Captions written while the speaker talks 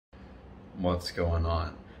What's going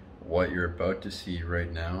on? What you're about to see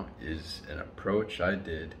right now is an approach I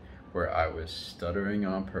did where I was stuttering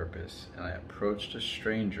on purpose, and I approached a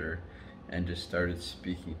stranger and just started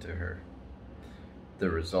speaking to her. The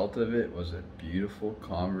result of it was a beautiful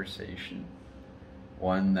conversation,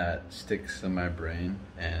 one that sticks in my brain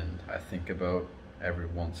and I think about every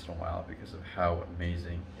once in a while because of how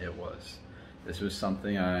amazing it was. This was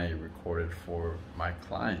something I recorded for my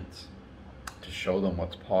clients to show them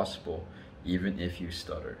what's possible even if you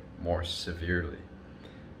stutter more severely.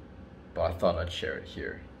 But I thought I'd share it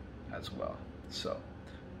here as well. So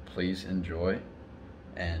please enjoy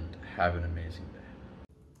and have an amazing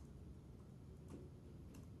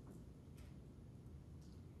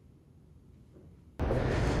day.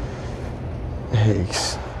 Hey,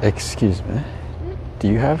 excuse me. Do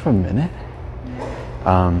you have a minute?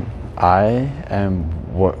 I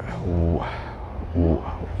am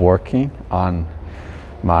working on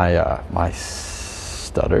my my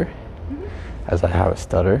stutter, as I have a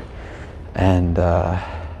stutter, and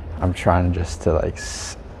I'm trying just to like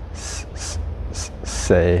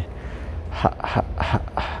say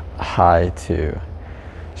hi to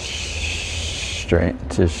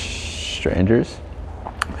strangers,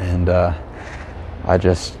 and I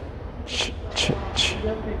just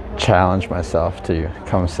challenge myself to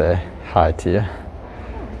come say hi to you.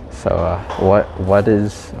 So what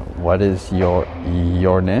is your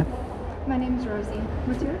name? My name is Rosie.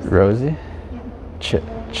 What's yours? Rosie? Yeah. Chase.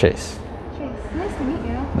 Chase. Nice to meet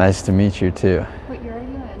you. Nice to meet you too. What year are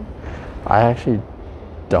you in? I actually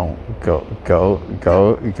don't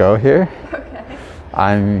go here. Okay.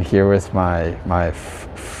 I'm here with my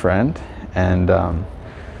friend, and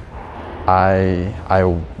I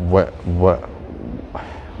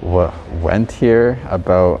went here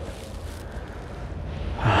about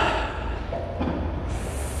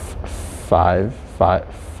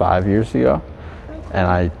five years ago, and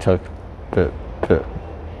I took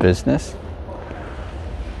business,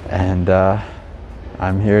 and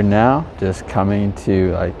I'm here now, just coming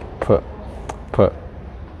to like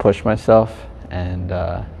push myself, and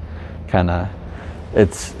kind of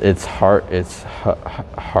it's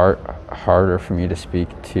harder for me to speak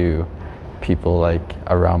to people like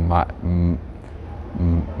around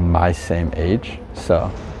my same age. So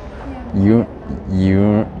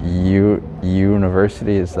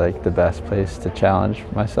university is like the best place to challenge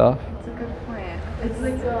myself. That's a good point. It's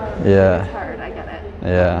like yeah, it's hard. I get it.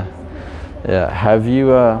 Yeah. Have you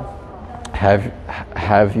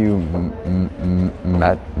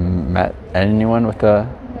met anyone with a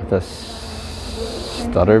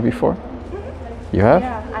stutter before? You have?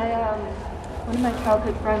 Yeah, one of my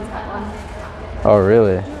childhood friends had one. Oh,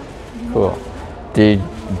 really? Cool. Did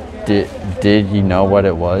you know what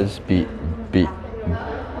it was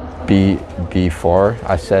before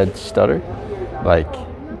I said stutter? Like.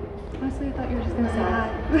 Honestly, I thought you were just gonna say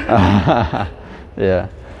hi. Yeah.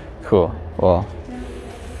 Cool. Well,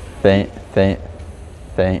 thank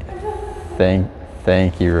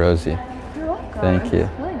you, Rosie. You're welcome. Thank you.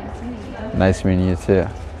 It's really nice meeting you. Nice meeting you too.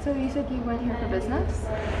 So you said you went here for business?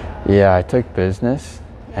 Yeah, I took business,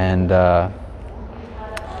 and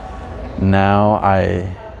now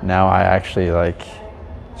I actually like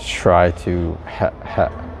try to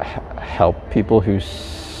help people who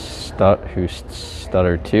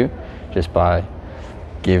stutter too, just by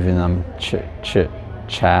giving them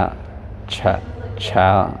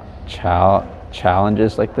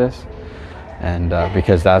challenges like this, and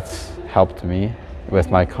because that's helped me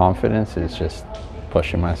with my confidence, is just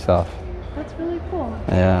pushing myself. That's really cool.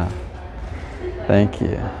 Yeah. Thank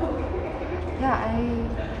you. Yeah, I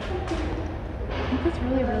think that's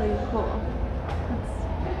really, really cool. That's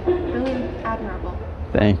really admirable.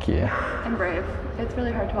 Thank you. And brave. It's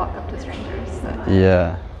really hard to walk up to strangers. So.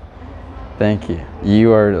 Yeah. Thank you.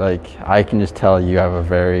 You are like, I can just tell you have a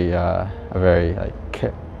very like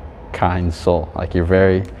kind soul. Like you're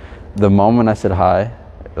very. The moment I said hi,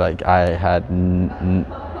 like I had no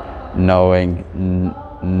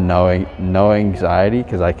anxiety,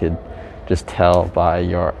 because I could just tell by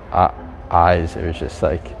your eyes. It was just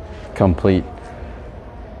like complete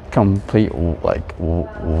like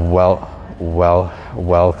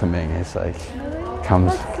welcoming. It's like come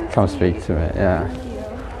speak to me. Yeah.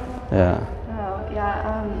 Oh,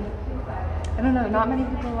 yeah. I don't know. Not many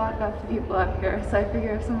people walk up to people up here, so I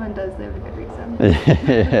figure if someone does, they have a good reason.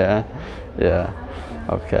 Yeah.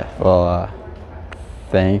 Okay. Well,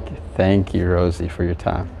 thank you, Rosie, for your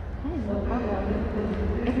time. No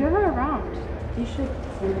problem. If you're ever around, you should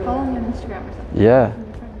follow me on Instagram or something. Yeah.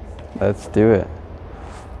 Let's do it.